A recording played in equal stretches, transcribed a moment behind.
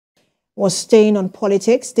Was staying on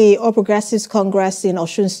politics, the All Progressives Congress in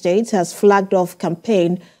Osun State has flagged off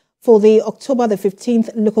campaign for the October the 15th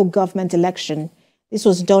local government election. This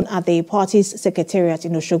was done at the party's secretariat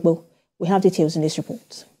in Osogbo. We have details in this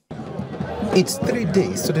report. It's 3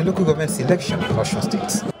 days to the local government election in Osun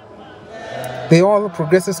State. The All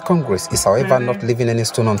Progressives Congress is, however, not leaving any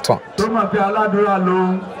stone unturned.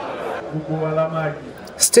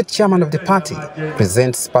 State chairman of the party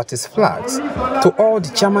presents party's flags to all the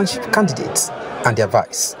chairmanship candidates and their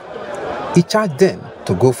vice. He charged them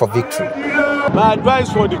to go for victory. My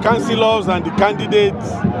advice for the councillors and the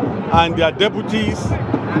candidates and their deputies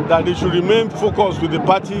that they should remain focused with the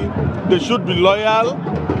party. They should be loyal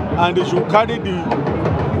and they should carry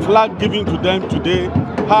the flag given to them today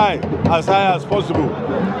high as possible,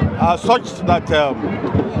 such that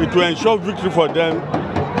it will ensure victory for them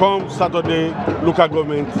come Saturday local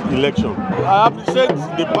government election. I appreciate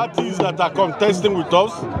the parties that are contesting with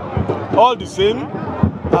us. All the same,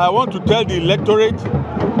 I want to tell the electorate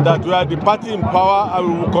that we are the party in power and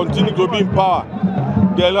we will continue to be in power.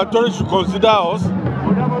 The electorate should consider us.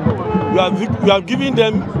 We are giving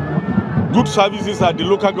them good services at the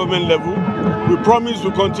local government level. We promise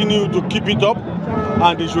to continue to keep it up,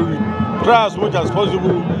 and they should try as much as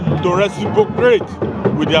possible to reciprocate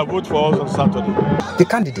with their vote for us on Saturday. The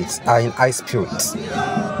candidates are in high spirits.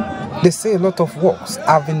 They say a lot of works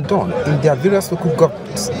have been done in their various local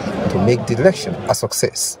governments to make the election a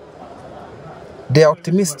success. They are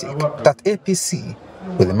optimistic that APC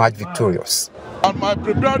will emerge victorious. And my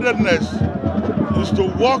preparedness is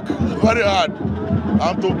to work very hard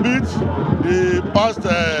and to beat the past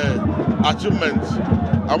achievements.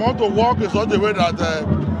 I want to work in such a way that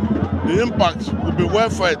the impact will be well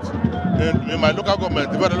felt in my local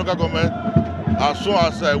government, the local government, as soon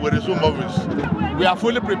as we resume office. We are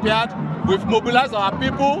fully prepared. We've mobilized our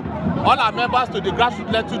people, all our members to the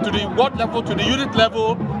grassroots level, to the ward level, to the unit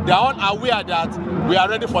level. They are all aware that we are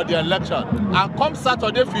ready for the election. And come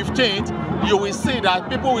Saturday 15th, you will see that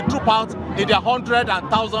people will troop out in their hundreds and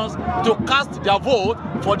thousands to cast their vote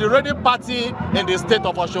for the ruling party in the state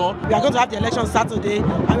of Osun. We are going to have the election Saturday,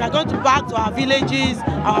 and we are going to back to our villages,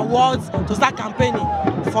 our wards, to start campaigning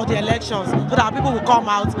for the elections so that people will come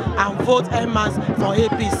out and vote en masse for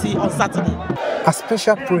APC on Saturday. A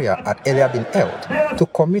special prayer had earlier been held to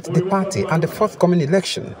commit the party and the forthcoming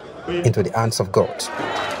election into the hands of God.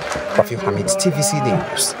 Rafi Hamid's TVC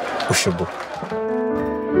News, Osogbo.